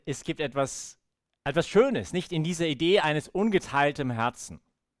es gibt etwas Schönes, nicht in dieser Idee eines ungeteilten Herzen,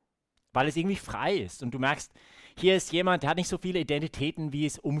 weil es irgendwie frei ist. Und du merkst, hier ist jemand, der hat nicht so viele Identitäten, wie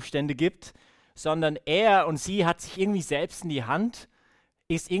es Umstände gibt, sondern er und sie hat sich irgendwie selbst in die Hand,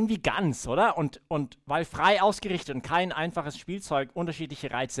 ist irgendwie ganz, oder? Und weil frei ausgerichtet und kein einfaches Spielzeug, unterschiedliche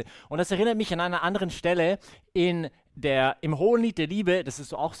Reize. Und das erinnert mich an einer anderen Stelle im Hohenlied der Liebe, das ist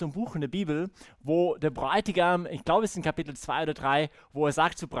so auch so ein Buch in der Bibel, wo der Bräutigam, ich glaube es ist in Kapitel 2 oder 3, wo er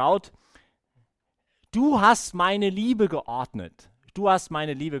sagt zur Braut, du hast meine Liebe geordnet. Du hast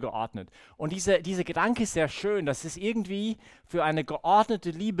meine Liebe geordnet. Und dieser Gedanke ist sehr schön, dass es irgendwie für eine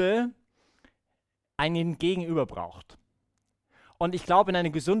geordnete Liebe einen Gegenüber braucht. Und ich glaube, in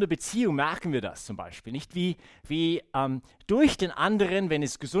einer gesunden Beziehung merken wir das zum Beispiel. Nicht wie durch den anderen, wenn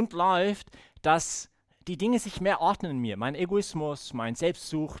es gesund läuft, dass die Dinge sich mehr ordnen in mir. Mein Egoismus, mein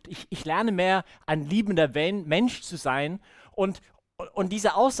Selbstsucht. Ich lerne mehr, ein liebender Mensch zu sein. Und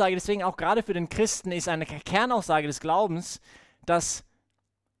diese Aussage, deswegen auch gerade für den Christen, ist eine Kernaussage des Glaubens, dass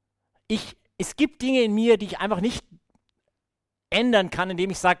es gibt Dinge in mir, die ich einfach nicht ändern kann, indem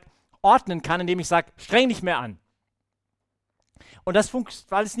ich sage, ordnen kann, indem ich sage, streng dich mehr an. Und das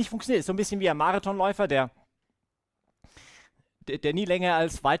weil es nicht funktioniert. Ist so ein bisschen wie ein Marathonläufer, der nie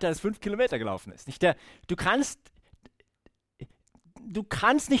weiter als 5 Kilometer gelaufen ist. Du kannst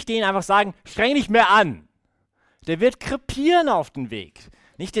nicht denen einfach sagen, streng dich mehr an. Der wird krepieren auf den Weg.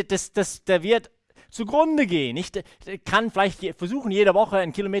 Nicht, der wird zugrunde gehen. Nicht, der kann vielleicht versuchen, jede Woche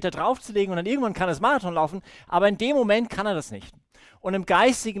einen Kilometer draufzulegen und dann irgendwann kann er das Marathon laufen, aber in dem Moment kann er das nicht. Und im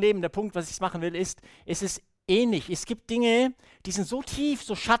geistigen Leben, der Punkt, was ich machen will, ist es ähnlich. Es gibt Dinge, die sind so tief,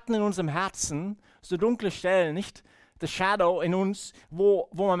 so Schatten in unserem Herzen, so dunkle Stellen, nicht? The Shadow in uns, wo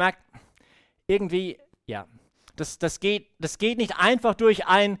man merkt, irgendwie, ja, das geht nicht einfach durch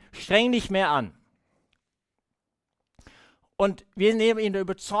ein streng dich mehr an. Und wir sind eben in der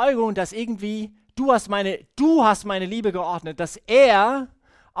Überzeugung, dass irgendwie du hast meine Liebe geordnet, dass er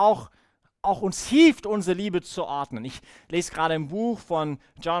auch uns hilft, unsere Liebe zu ordnen. Ich lese gerade ein Buch von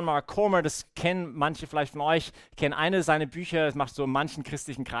John Mark Comer, das kennen manche vielleicht von euch, kennen eine seiner Bücher, das macht so in manchen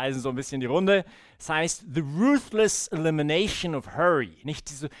christlichen Kreisen so ein bisschen die Runde. Das heißt The Ruthless Elimination of Hurry.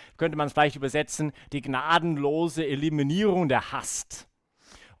 Nicht diese, könnte man es vielleicht übersetzen, die gnadenlose Eliminierung der Hast.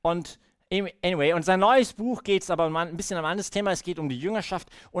 Und anyway, und sein neues Buch geht es aber ein bisschen um ein anderes Thema, es geht um die Jüngerschaft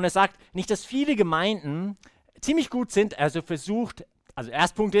und er sagt nicht, dass viele Gemeinden ziemlich gut sind, also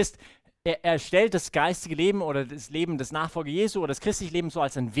Erstpunkt ist, er stellt das geistige Leben oder das Leben des Nachfolger Jesu oder das christliche Leben so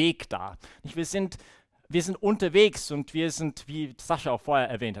als einen Weg dar. Nicht, wir sind unterwegs und wir sind, wie Sascha auch vorher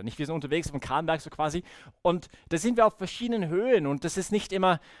erwähnt hat, nicht, wir sind unterwegs auf dem Kahlenberg so quasi und da sind wir auf verschiedenen Höhen und das ist nicht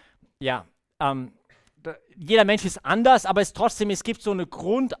immer, jeder Mensch ist anders, aber es gibt so eine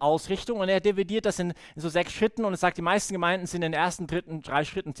Grundausrichtung und er dividiert das in so 6 Schritten und er sagt, die meisten Gemeinden sind in den ersten, 3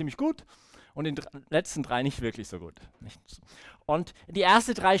 Schritten ziemlich gut und in den letzten 3 nicht wirklich so gut. Und die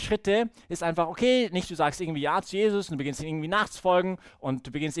ersten 3 Schritte ist einfach, okay, nicht du sagst irgendwie Ja zu Jesus und du beginnst irgendwie nachzufolgen und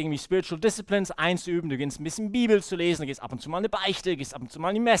du beginnst irgendwie Spiritual Disciplines einzuüben, du beginnst ein bisschen Bibel zu lesen, du gehst ab und zu mal eine Beichte, gehst ab und zu mal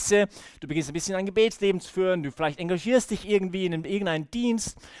in die Messe, du beginnst ein bisschen ein Gebetsleben zu führen, du vielleicht engagierst dich irgendwie in irgendeinen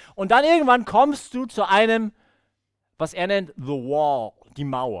Dienst und dann irgendwann kommst du zu einem, was er nennt, the wall, die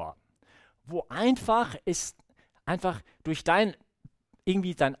Mauer, wo einfach durch dein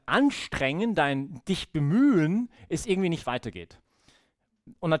Anstrengen, dein dich bemühen, es irgendwie nicht weitergeht.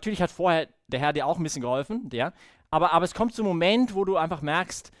 Und natürlich hat vorher der Herr dir auch ein bisschen geholfen, aber es kommt zu einem Moment, wo du einfach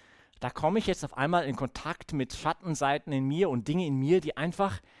merkst, da komme ich jetzt auf einmal in Kontakt mit Schattenseiten in mir und Dinge in mir, die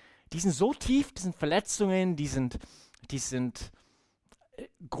sind so tief, die sind Verletzungen, die sind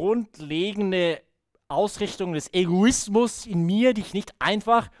grundlegende Ausrichtungen des Egoismus in mir, die ich nicht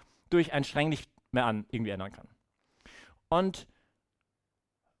einfach durch ein streng dich mehr an irgendwie ändern kann. Und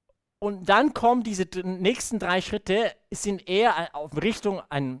dann kommen diese nächsten 3 Schritte, sind eher auf Richtung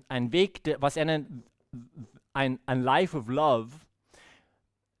ein Weg, was er nennt, ein Life of Love.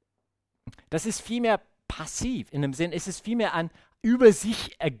 Das ist vielmehr passiv, in dem Sinn, es ist vielmehr ein über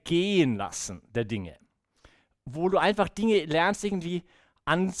sich ergehen lassen der Dinge, wo du einfach Dinge lernst irgendwie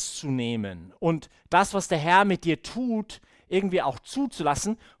anzunehmen und das, was der Herr mit dir tut, irgendwie auch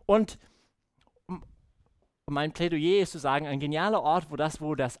zuzulassen und mein Plädoyer ist zu sagen, ein genialer Ort,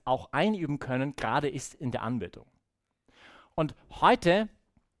 wo das auch einüben können, gerade ist in der Anbetung. Und heute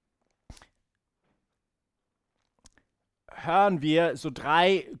hören wir so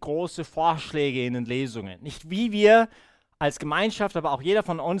 3 große Vorschläge in den Lesungen. Nicht wie wir als Gemeinschaft, aber auch jeder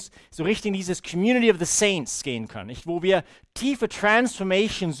von uns so richtig in dieses Community of the Saints gehen können. Nicht, wo wir tiefe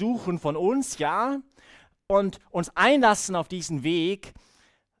Transformation suchen von uns, und uns einlassen auf diesen Weg,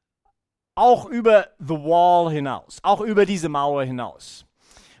 auch über the wall hinaus, auch über diese Mauer hinaus.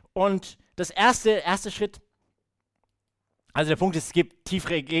 Und das erste Schritt, also der Punkt ist, es gibt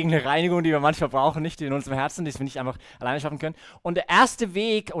tiefgehende Reinigung, die wir manchmal brauchen, nicht in unserem Herzen, die wir nicht einfach alleine schaffen können. Und der erste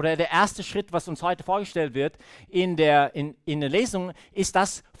Weg oder der erste Schritt, was uns heute vorgestellt wird in der Lesung, ist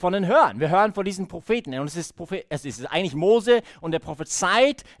das von den Hören. Wir hören von diesen Propheten. Und es ist eigentlich Mose und der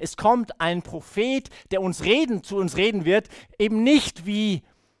prophezeit, es kommt ein Prophet, der zu uns reden wird, eben nicht wie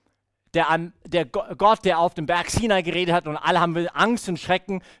der Gott, der auf dem Berg Sinai geredet hat und alle haben Angst und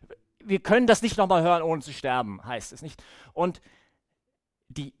Schrecken. Wir können das nicht nochmal hören, ohne zu sterben, heißt es nicht. Und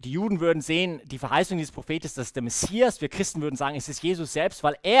die Juden würden sehen, die Verheißung dieses Prophetes, das ist der Messias. Wir Christen würden sagen, es ist Jesus selbst,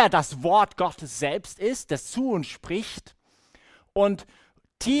 weil er das Wort Gottes selbst ist, das zu uns spricht. Und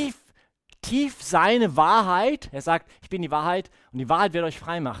tief seine Wahrheit, er sagt, ich bin die Wahrheit und die Wahrheit wird euch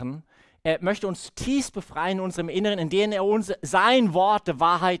frei machen. Er möchte uns tief befreien in unserem Inneren, indem er sein Wort der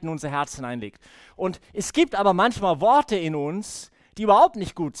Wahrheit in unser Herz hineinlegt. Und es gibt aber manchmal Worte in uns, die überhaupt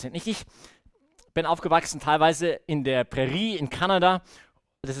nicht gut sind. Ich bin aufgewachsen teilweise in der Prärie in Kanada.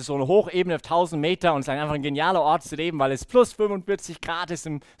 Das ist so eine Hochebene auf 1000 Meter und es ist einfach ein genialer Ort zu leben, weil es plus 45 Grad ist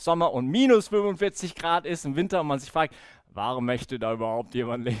im Sommer und minus 45 Grad ist im Winter und man sich fragt, warum möchte da überhaupt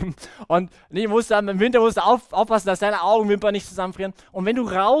jemand leben? Und im Winter musst du aufpassen, dass deine Augenwimpern nicht zusammenfrieren. Und wenn du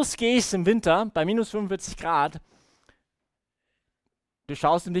rausgehst im Winter bei minus 45 Grad, du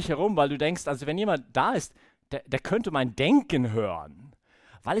schaust um dich herum, weil du denkst, also wenn jemand da ist, der könnte mein Denken hören,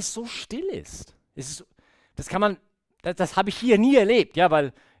 weil es so still ist. Das habe ich hier nie erlebt, ja,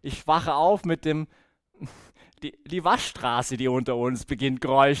 weil ich wache auf mit die Waschstraße, die unter uns beginnt,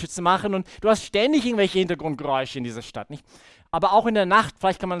 Geräusche zu machen und du hast ständig irgendwelche Hintergrundgeräusche in dieser Stadt, nicht? Aber auch in der Nacht,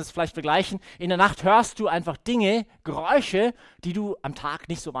 vielleicht kann man das vergleichen, in der Nacht hörst du einfach Dinge, Geräusche, die du am Tag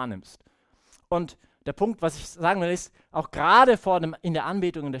nicht so wahrnimmst. Und der Punkt, was ich sagen will, ist, auch gerade in der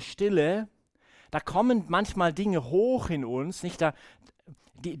Anbetung, in der Stille, da kommen manchmal Dinge hoch in uns, nicht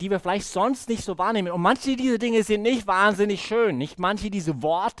die wir vielleicht sonst nicht so wahrnehmen. Und manche dieser Dinge sind nicht wahnsinnig schön. Nicht manche dieser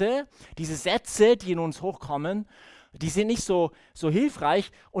Worte, diese Sätze, die in uns hochkommen, die sind nicht so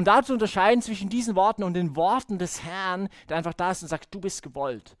hilfreich. Und da zu unterscheiden zwischen diesen Worten und den Worten des Herrn, der einfach da ist und sagt, du bist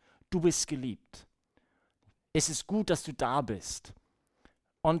gewollt, du bist geliebt. Es ist gut, dass du da bist.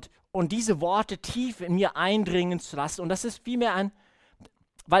 Und diese Worte tief in mir eindringen zu lassen. Und das ist vielmehr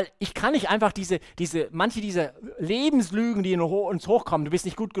weil ich kann nicht einfach manche dieser Lebenslügen, die in uns hochkommen, du bist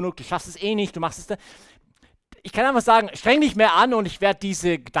nicht gut genug, du schaffst es eh nicht, du machst es da. Ich kann einfach sagen, streng dich mehr an und ich werde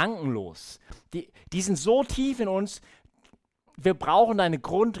diese Gedanken los. Die sind so tief in uns, wir brauchen eine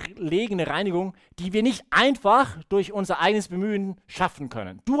grundlegende Reinigung, die wir nicht einfach durch unser eigenes Bemühen schaffen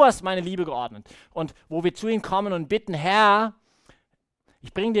können. Du hast meine Liebe geordnet. Und wo wir zu ihm kommen und bitten, Herr,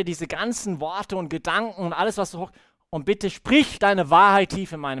 ich bringe dir diese ganzen Worte und Gedanken und alles, was du hoch... Und bitte sprich deine Wahrheit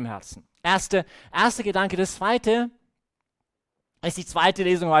tief in meinem Herzen. Erster Gedanke. Das zweite ist die zweite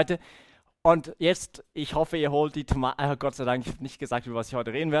Lesung heute. Und jetzt, ich hoffe, ihr holt die Tomaten. Gott sei Dank, ich habe nicht gesagt, über was ich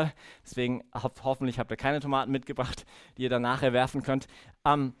heute reden werde. Deswegen hoffentlich habt ihr keine Tomaten mitgebracht, die ihr dann nachher werfen könnt.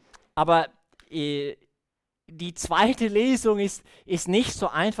 Aber die zweite Lesung ist nicht so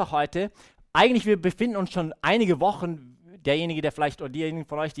einfach heute. Eigentlich, wir befinden uns schon einige Wochen, derjenige, der vielleicht, oder diejenigen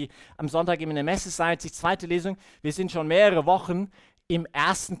von euch, die am Sonntag eben in der Messe seid, die zweite Lesung, wir sind schon mehrere Wochen im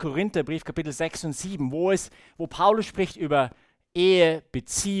 1. Korintherbrief, Kapitel 6 und 7, wo Paulus spricht über Ehe,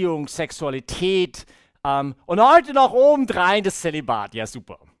 Beziehung, Sexualität und heute noch obendrein das Zölibat. Ja,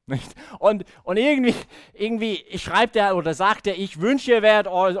 super. Nicht? Und irgendwie schreibt er oder sagt er, ich wünsche, ihr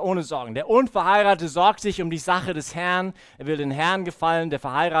werdet ohne Sorgen. Der Unverheiratete sorgt sich um die Sache des Herrn, er will den Herrn gefallen. Der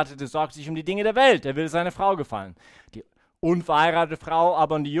Verheiratete sorgt sich um die Dinge der Welt, er will seiner Frau gefallen. Die unverheiratete Frau,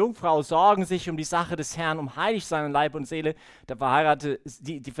 aber und die Jungfrau sorgen sich um die Sache des Herrn, um heilig sein Leib und Seele. Die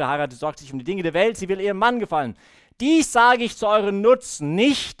Verheiratete sorgt sich um die Dinge der Welt, sie will ihrem Mann gefallen. Dies sage ich zu eurem Nutzen,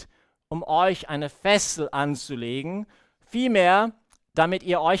 nicht um euch eine Fessel anzulegen, vielmehr, damit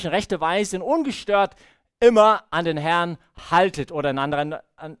ihr euch in rechter Weise und ungestört immer an den Herrn haltet oder in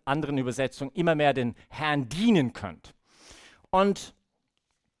anderen Übersetzungen immer mehr den Herrn dienen könnt. Und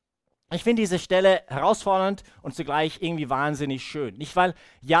ich finde diese Stelle herausfordernd und zugleich irgendwie wahnsinnig schön. Nicht, weil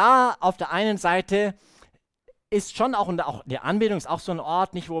ja, auf der einen Seite ist schon auch die Anbetung ist auch so ein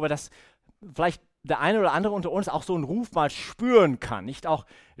Ort, nicht, wo wir das vielleicht der eine oder andere unter uns auch so einen Ruf mal spüren kann. Nicht auch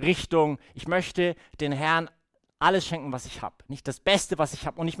Richtung, ich möchte den Herrn alles schenken, was ich habe. Nicht das Beste, was ich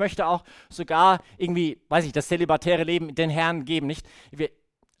habe. Und ich möchte auch sogar irgendwie, das zölibatäre Leben den Herrn geben. Nicht?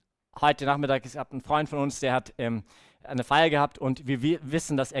 Heute Nachmittag ist ein Freund von uns, der hat eine Feier gehabt und wir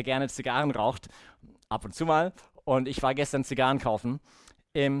wissen, dass er gerne Zigarren raucht, ab und zu mal. Und ich war gestern Zigarren kaufen.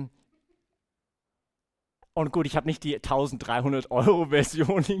 Und gut, ich habe nicht die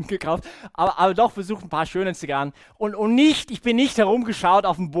 1300-Euro-Version gekauft, aber doch versucht, ein paar schöne Zigarren. Und nicht, ich bin nicht herumgeschaut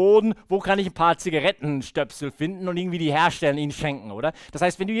auf dem Boden, wo kann ich ein paar Zigarettenstöpsel finden und irgendwie die herstellen, ihnen schenken, oder? Das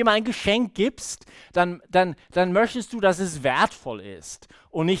heißt, wenn du jemandem ein Geschenk gibst, dann möchtest du, dass es wertvoll ist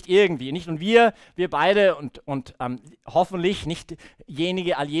und nicht irgendwie. Nicht? Und wir beide und hoffentlich nicht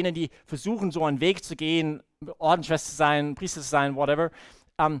all jene, die versuchen, so einen Weg zu gehen, Ordensschwester zu sein, Priester zu sein, whatever,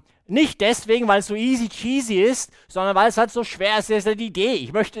 nicht deswegen, weil es so easy cheesy ist, sondern weil es halt so schwer ist. Das ist ja die Idee.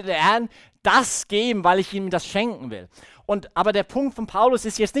 Ich möchte dem Herrn das geben, weil ich ihm das schenken will. Aber der Punkt von Paulus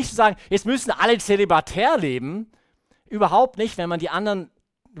ist jetzt nicht zu sagen, jetzt müssen alle zölibatär leben. Überhaupt nicht. Wenn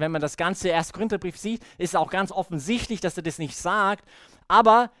man das ganze 1. Korintherbrief sieht, ist es auch ganz offensichtlich, dass er das nicht sagt.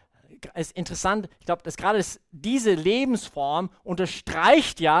 Aber es ist interessant, ich glaube, dass gerade diese Lebensform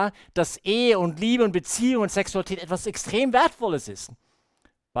unterstreicht ja, dass Ehe und Liebe und Beziehung und Sexualität etwas extrem Wertvolles ist.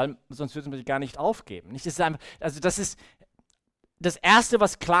 Weil sonst würde man sie gar nicht aufgeben. Nicht? Das ist das Erste,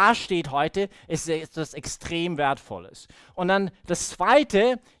 was klar steht heute, ist etwas extrem Wertvolles. Und dann das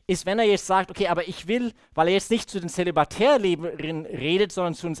Zweite ist, wenn er jetzt sagt, okay, aber ich will, weil er jetzt nicht zu den Zölibatärlebenden redet,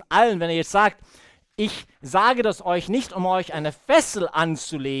 sondern zu uns allen, wenn er jetzt sagt, ich sage das euch nicht, um euch eine Fessel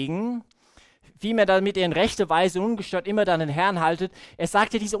anzulegen, vielmehr damit ihr in rechter Weise ungestört immer dann den Herrn haltet. Er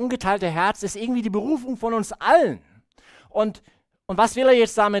sagt ja, dieses ungeteilte Herz ist irgendwie die Berufung von uns allen. Und was will er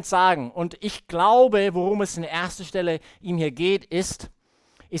jetzt damit sagen? Und ich glaube, worum es in erster Stelle ihm hier geht, ist,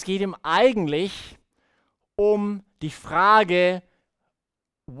 es geht ihm eigentlich um die Frage,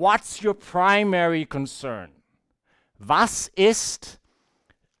 what's your primary concern? Was ist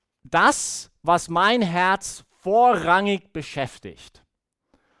das, was mein Herz vorrangig beschäftigt?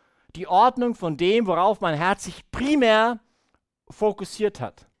 Die Ordnung von dem, worauf mein Herz sich primär fokussiert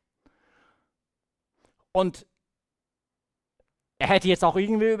hat. Und er hätte jetzt auch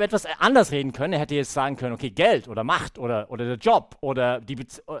irgendwie über etwas anders reden können. Er hätte jetzt sagen können, okay, Geld oder Macht oder der Job oder die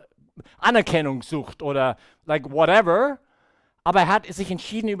Anerkennung sucht oder like whatever. Aber er hat sich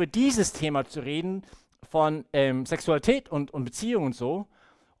entschieden, über dieses Thema zu reden von Sexualität und Beziehung und so.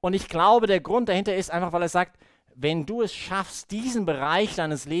 Und ich glaube, der Grund dahinter ist einfach, weil er sagt, wenn du es schaffst, diesen Bereich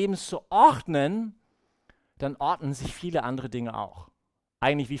deines Lebens zu ordnen, dann ordnen sich viele andere Dinge auch.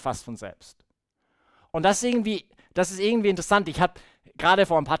 Eigentlich wie fast von selbst. Und das ist irgendwie interessant. Ich habe gerade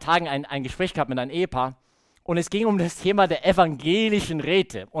vor ein paar Tagen ein Gespräch gehabt mit einem Ehepaar und es ging um das Thema der evangelischen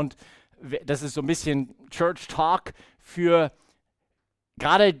Räte. Und das ist so ein bisschen Church Talk für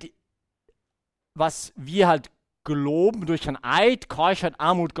gerade was wir halt geloben durch einen Eid, Keuschheit,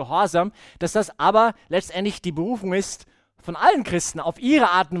 Armut, Gehorsam, dass das aber letztendlich die Berufung ist, von allen Christen auf ihre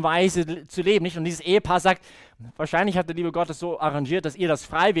Art und Weise zu leben. Nicht? Und dieses Ehepaar sagt, wahrscheinlich hat der liebe Gott es so arrangiert, dass ihr das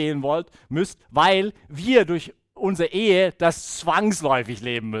frei wählen müsst, weil wir durch unsere Ehe das zwangsläufig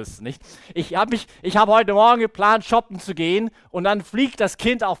leben müssen. Nicht? Ich habe heute Morgen geplant, shoppen zu gehen und dann fliegt das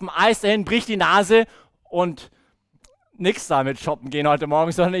Kind auf dem Eis dahin, bricht die Nase und nichts damit shoppen gehen heute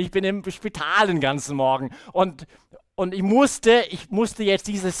Morgen, sondern ich bin im Spital den ganzen Morgen. Und ich musste jetzt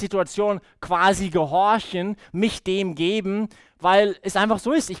dieser Situation quasi gehorchen, mich dem geben, weil es einfach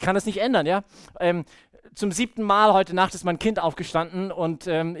so ist. Ich kann das nicht ändern. Ja? Zum 7. Mal heute Nacht ist mein Kind aufgestanden und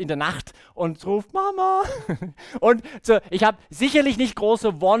in der Nacht und ruft Mama. Und so, ich habe sicherlich nicht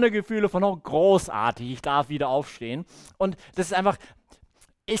große Wonnegefühle von oh, großartig, ich darf wieder aufstehen. Und das ist einfach,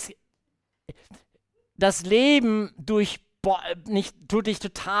 das Leben tut dich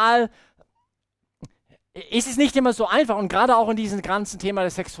total. Es ist nicht immer so einfach und gerade auch in diesem ganzen Thema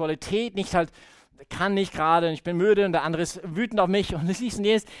der Sexualität kann nicht gerade, ich bin müde und der andere ist wütend auf mich und dies und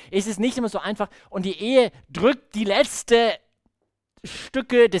jenes. Es ist nicht immer so einfach und die Ehe drückt die letzten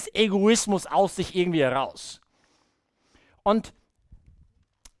Stücke des Egoismus aus sich irgendwie heraus. Und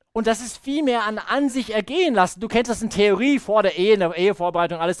das ist viel mehr an sich ergehen lassen. Du kennst das in Theorie vor der Ehe, in der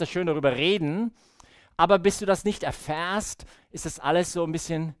Ehevorbereitung, alles das schön darüber reden, aber bis du das nicht erfährst, ist das alles so ein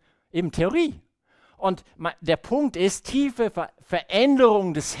bisschen eben Theorie. Und der Punkt ist, tiefe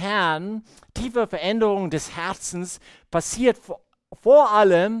Veränderung des Herrn, tiefe Veränderung des Herzens passiert vor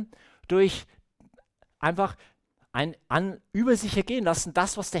allem durch einfach ein über sich ergehen lassen,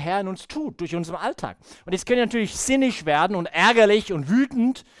 das, was der Herr in uns tut, durch unseren Alltag. Und jetzt können wir natürlich sinnig werden und ärgerlich und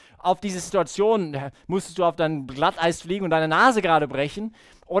wütend auf diese Situation. Da musstest du auf dein Glatteis fliegen und deine Nase gerade brechen.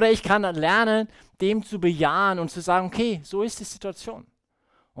 Oder ich kann lernen, dem zu bejahen und zu sagen, okay, so ist die Situation.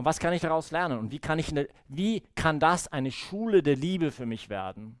 Und was kann ich daraus lernen? Und wie kann das eine Schule der Liebe für mich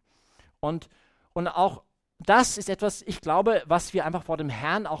werden? Und auch das ist etwas, ich glaube, was wir einfach vor dem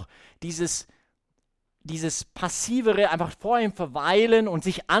Herrn auch dieses dieses Passivere, einfach vor ihm verweilen und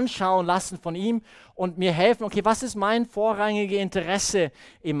sich anschauen lassen von ihm und mir helfen, okay, was ist mein vorrangiges Interesse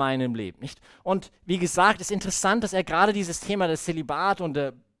in meinem Leben? Nicht? Und wie gesagt, ist interessant, dass er gerade dieses Thema des Zölibat und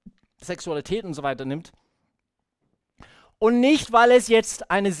der Sexualität und so weiter nimmt. Und nicht, weil es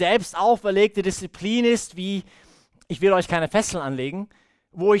jetzt eine selbst auferlegte Disziplin ist, wie ich will euch keine Fesseln anlegen,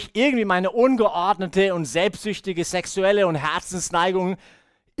 wo ich irgendwie meine ungeordnete und selbstsüchtige sexuelle und Herzensneigung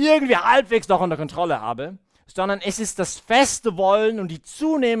irgendwie halbwegs noch unter Kontrolle habe, sondern es ist das feste Wollen und die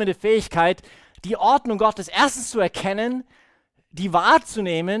zunehmende Fähigkeit, die Ordnung Gottes erstens zu erkennen, die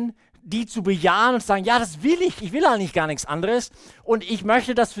wahrzunehmen, die zu bejahen und zu sagen, ja, das will ich will eigentlich gar nichts anderes und ich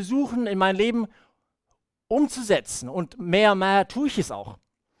möchte das versuchen in mein Leben umzusetzen und mehr tue ich es auch.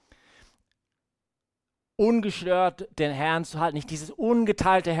 Ungestört den Herrn zu halten, nicht dieses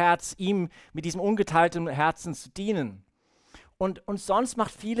ungeteilte Herz, ihm mit diesem ungeteilten Herzen zu dienen. Und sonst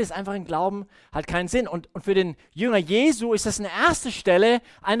macht vieles einfach im Glauben halt keinen Sinn. Und für den Jünger Jesu ist das an erster Stelle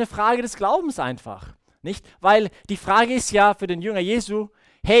eine Frage des Glaubens einfach. Nicht? Weil die Frage ist ja für den Jünger Jesu,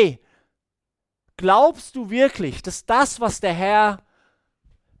 hey, glaubst du wirklich, dass das, was der Herr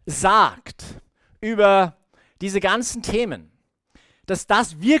sagt über diese ganzen Themen, dass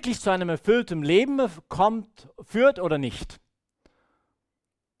das wirklich zu einem erfüllten Leben führt oder nicht?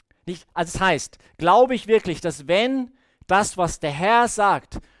 Also das heißt, glaube ich wirklich, dass wenn das, was der Herr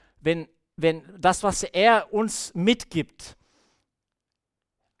sagt, wenn das, was er uns mitgibt,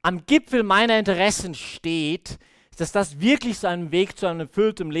 am Gipfel meiner Interessen steht, dass das wirklich so ein Weg zu einem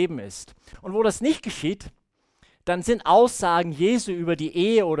erfüllten Leben ist. Und wo das nicht geschieht, dann sind Aussagen Jesu über die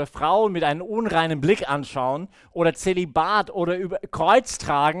Ehe oder Frauen mit einem unreinen Blick anschauen oder Zölibat oder über Kreuz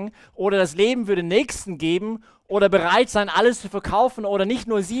tragen oder das Leben für den Nächsten geben oder bereit sein, alles zu verkaufen oder nicht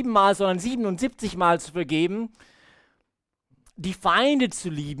nur 7-mal, sondern 77-mal zu vergeben, die Feinde zu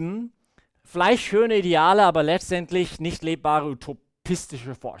lieben, vielleicht schöne Ideale, aber letztendlich nicht lebbare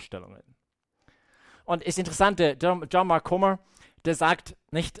utopistische Vorstellungen. Und ist interessant, der John Mark Comer, der sagt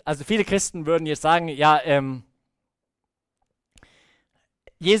nicht, also viele Christen würden jetzt sagen, ja,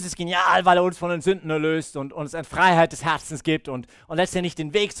 Jesus ist genial, weil er uns von den Sünden erlöst und uns eine Freiheit des Herzens gibt und letztendlich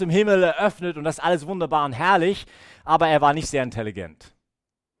den Weg zum Himmel eröffnet und das alles wunderbar und herrlich, aber er war nicht sehr intelligent.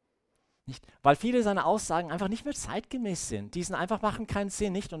 Nicht? Weil viele seiner Aussagen einfach nicht mehr zeitgemäß sind. Die sind einfach machen keinen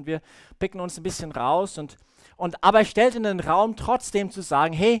Sinn, nicht? Und wir picken uns ein bisschen raus. Aber er stellt in den Raum trotzdem zu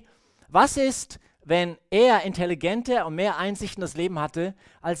sagen, hey, was ist, wenn er intelligenter und mehr Einsicht in das Leben hatte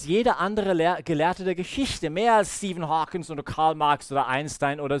als jeder andere Gelehrte der Geschichte, mehr als Stephen Hawking oder Karl Marx oder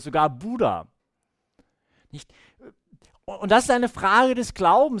Einstein oder sogar Buddha. Nicht? Und das ist eine Frage des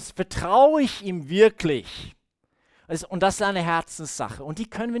Glaubens. Vertraue ich ihm wirklich? Und das ist eine Herzenssache. Und die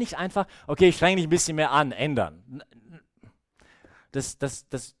können wir nicht einfach, okay, ich strenge dich ein bisschen mehr an, ändern. Das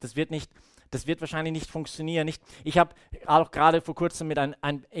wird wahrscheinlich nicht funktionieren. Ich habe auch gerade vor kurzem mit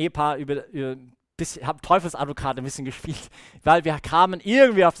einem Ehepaar habe Teufelsadvokat ein bisschen gespielt, weil wir kamen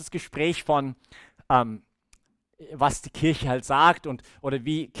irgendwie auf das Gespräch von, was die Kirche halt sagt oder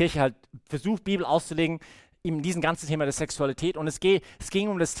wie Kirche halt versucht, Bibel auszulegen, in diesem ganzen Thema der Sexualität. Und es ging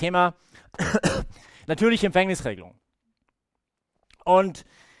um das Thema natürliche Empfängnisregelung. Und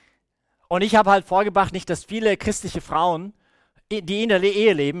ich habe halt vorgebracht, nicht, dass viele christliche Frauen, die in der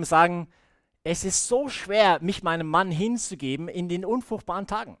Ehe leben, sagen, es ist so schwer, mich meinem Mann hinzugeben in den unfruchtbaren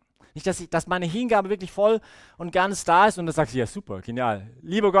Tagen. Nicht, dass meine Hingabe wirklich voll und ganz da ist und dann sagst du, ja super, genial.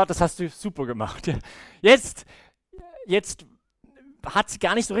 Lieber Gott, das hast du super gemacht. Jetzt hat sie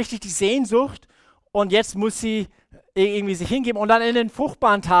gar nicht so richtig die Sehnsucht und jetzt muss sie irgendwie sich hingeben und dann in den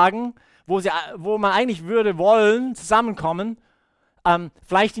fruchtbaren Tagen, wo man eigentlich würde wollen, zusammenkommen,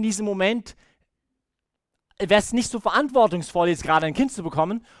 vielleicht in diesem Moment wäre es nicht so verantwortungsvoll, jetzt gerade ein Kind zu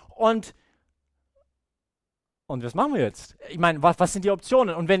bekommen und was machen wir jetzt? Ich meine, was sind die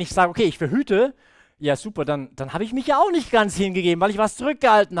Optionen? Und wenn ich sage, okay, ich verhüte, ja super, dann habe ich mich ja auch nicht ganz hingegeben, weil ich was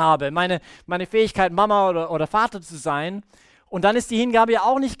zurückgehalten habe, meine Fähigkeit, Mama oder Vater zu sein. Und dann ist die Hingabe ja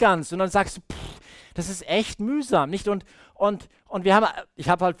auch nicht ganz. Und dann sagst du, das ist echt mühsam, nicht? Und ich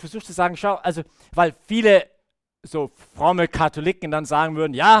habe halt versucht zu sagen, schau, also, weil viele so fromme Katholiken dann sagen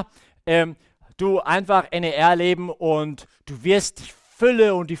würden, ja, du einfach NER leben und du wirst die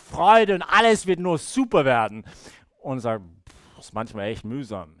Fülle und die Freude und alles wird nur super werden. Und sagen, das ist manchmal echt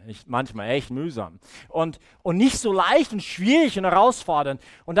mühsam. Und nicht so leicht und schwierig und herausfordernd.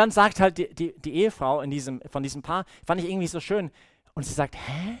 Und dann sagt halt die Ehefrau von diesem Paar, fand ich irgendwie so schön. Und sie sagt,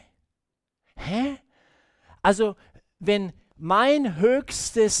 hä? Also, wenn mein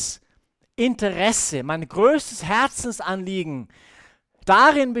höchstes Interesse, mein größtes Herzensanliegen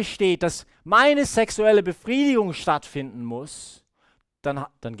darin besteht, dass meine sexuelle Befriedigung stattfinden muss,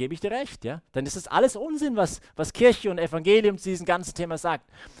 dann gebe ich dir recht. Ja? Dann ist es alles Unsinn, was Kirche und Evangelium zu diesem ganzen Thema sagt.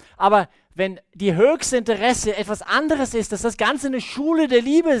 Aber wenn die höchste Interesse etwas anderes ist, dass das Ganze eine Schule der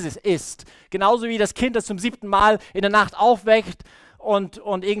Liebe ist, genauso wie das Kind, das zum 7. Mal in der Nacht aufweckt und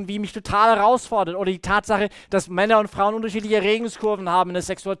irgendwie mich total herausfordert, oder die Tatsache, dass Männer und Frauen unterschiedliche Erregungskurven haben in der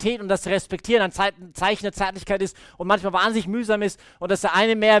Sexualität und das Respektieren ein Zeichen der Zärtlichkeit ist und manchmal wahnsinnig mühsam ist und dass der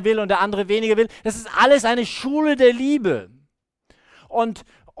eine mehr will und der andere weniger will, das ist alles eine Schule der Liebe. Und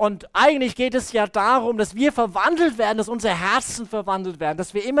eigentlich geht es ja darum, dass wir verwandelt werden, dass unsere Herzen verwandelt werden,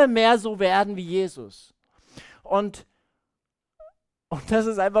 dass wir immer mehr so werden wie Jesus. Und das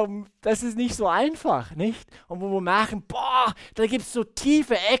ist einfach, das ist nicht so einfach, nicht? Und wo wir merken, boah, da gibt es so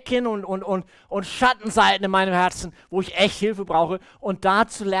tiefe Ecken und Schattenseiten in meinem Herzen, wo ich echt Hilfe brauche. Und da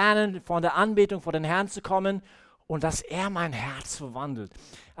zu lernen, von der Anbetung vor den Herrn zu kommen und dass er mein Herz verwandelt.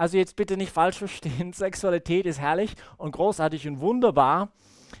 Also jetzt bitte nicht falsch verstehen, Sexualität ist herrlich und großartig und wunderbar.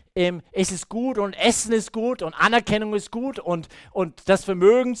 Es ist gut und Essen ist gut und Anerkennung ist gut und das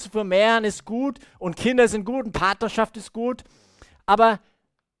Vermögen zu vermehren ist gut und Kinder sind gut und Partnerschaft ist gut. Aber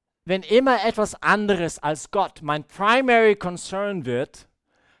wenn immer etwas anderes als Gott mein primary concern wird,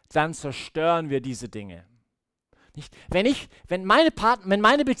 dann zerstören wir diese Dinge. Nicht? Wenn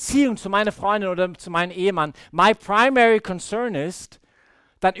meine Beziehung zu meiner Freundin oder zu meinem Ehemann my primary concern ist,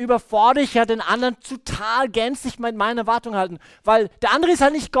 dann überfordere ich ja den anderen total gänzlich mit meinen Erwartungen halten, weil der andere ist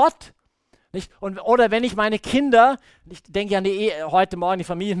halt nicht Gott. Nicht? Oder wenn ich meine Kinder, ich denke an heute Morgen die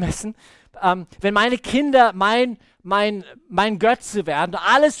Familienmessen, wenn meine Kinder mein Götze werden,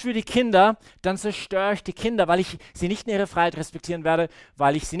 alles für die Kinder, dann zerstöre ich die Kinder, weil ich sie nicht in ihrer Freiheit respektieren werde,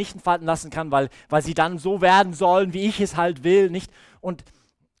 weil ich sie nicht entfalten lassen kann, weil sie dann so werden sollen, wie ich es halt will. Nicht? Und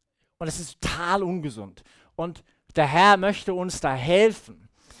es ist total ungesund. Und der Herr möchte uns da helfen.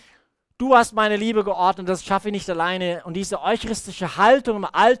 Du hast meine Liebe geordnet, das schaffe ich nicht alleine. Und diese eucharistische Haltung im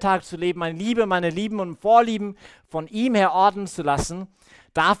Alltag zu leben, meine Lieben und Vorlieben von ihm her ordnen zu lassen,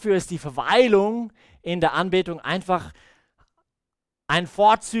 dafür ist die Verweilung in der Anbetung einfach ein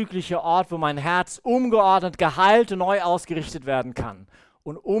vorzüglicher Ort, wo mein Herz umgeordnet, geheilt und neu ausgerichtet werden kann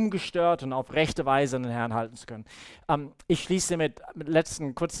und umgestört und auf rechte Weise an den Herrn halten zu können. Ich schließe mit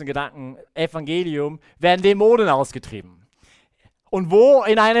letzten kurzen Gedanken. Evangelium werden Dämonen ausgetrieben. Und wo?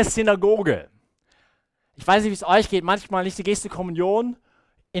 In einer Synagoge. Ich weiß nicht, wie es euch geht. Manchmal nicht die Geste Kommunion.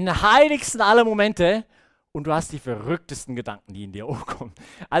 In den heiligsten aller Momente. Und du hast die verrücktesten Gedanken, die in dir hochkommen.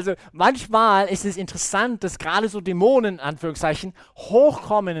 Also manchmal ist es interessant, dass gerade so Dämonen, in Anführungszeichen,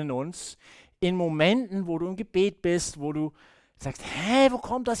 hochkommen in uns. In Momenten, wo du im Gebet bist, wo du sagst, hä, wo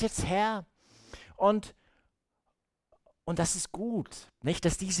kommt das jetzt her? Und das ist gut, nicht,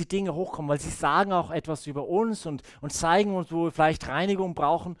 dass diese Dinge hochkommen, weil sie sagen auch etwas über uns und zeigen uns, wo wir vielleicht Reinigung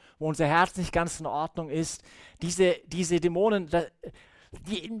brauchen, wo unser Herz nicht ganz in Ordnung ist. Diese Dämonen,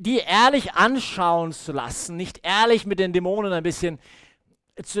 die ehrlich anschauen zu lassen, nicht ehrlich mit den Dämonen ein bisschen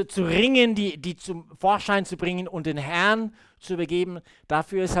zu ringen, die zum Vorschein zu bringen und den Herrn zu übergeben,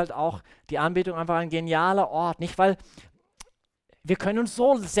 dafür ist halt auch die Anbetung einfach ein genialer Ort, nicht, weil wir können uns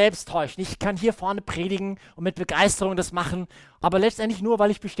so selbst täuschen. Ich kann hier vorne predigen und mit Begeisterung das machen, aber letztendlich nur, weil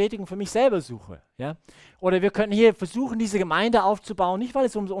ich Bestätigung für mich selber suche. Ja? Oder wir können hier versuchen, diese Gemeinde aufzubauen, nicht weil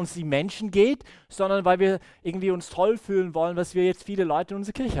es um uns die Menschen geht, sondern weil wir irgendwie uns toll fühlen wollen, dass wir jetzt viele Leute in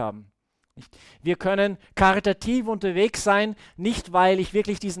unserer Kirche haben. Nicht? Wir können karitativ unterwegs sein, nicht weil ich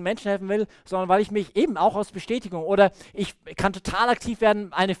wirklich diesen Menschen helfen will, sondern weil ich mich eben auch aus Bestätigung, oder ich kann total aktiv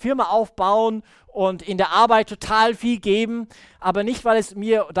werden, eine Firma aufbauen und in der Arbeit total viel geben, aber nicht, weil es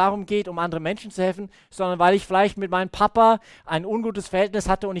mir darum geht, um anderen Menschen zu helfen, sondern weil ich vielleicht mit meinem Papa ein ungutes Verhältnis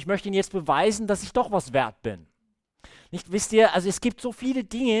hatte und ich möchte ihm jetzt beweisen, dass ich doch was wert bin. Nicht, wisst ihr, also es gibt so viele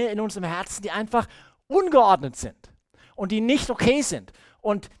Dinge in unserem Herzen, die einfach ungeordnet sind und die nicht okay sind.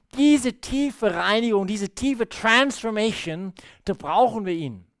 Und diese tiefe Reinigung, diese tiefe Transformation, da brauchen wir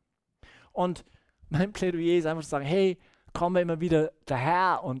ihn. Und mein Plädoyer ist einfach zu sagen, hey, kommen wir immer wieder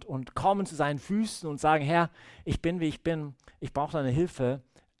daher und kommen zu seinen Füßen und sagen, Herr, ich bin, wie ich bin, ich brauche deine Hilfe,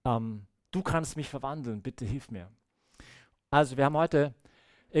 du kannst mich verwandeln, bitte hilf mir. Also wir haben heute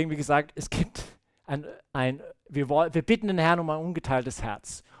irgendwie gesagt, es gibt wir bitten den Herrn um ein ungeteiltes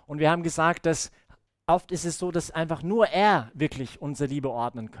Herz. Und wir haben gesagt, dass oft ist es so, dass einfach nur er wirklich unsere Liebe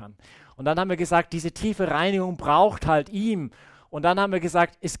ordnen kann. Und dann haben wir gesagt, diese tiefe Reinigung braucht halt ihm. Und dann haben wir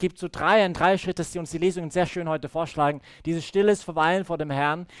gesagt, es gibt so drei Schritte, die uns die Lesungen sehr schön heute vorschlagen. Dieses stilles Verweilen vor dem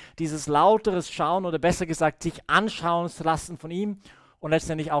Herrn, dieses lauteres Schauen oder besser gesagt, sich anschauen zu lassen von ihm und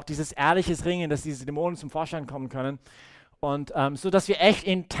letztendlich auch dieses ehrliches Ringen, dass diese Dämonen zum Vorschein kommen können. Und so, dass wir echt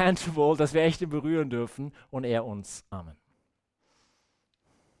intangible, dass wir echt ihn berühren dürfen und er uns. Amen.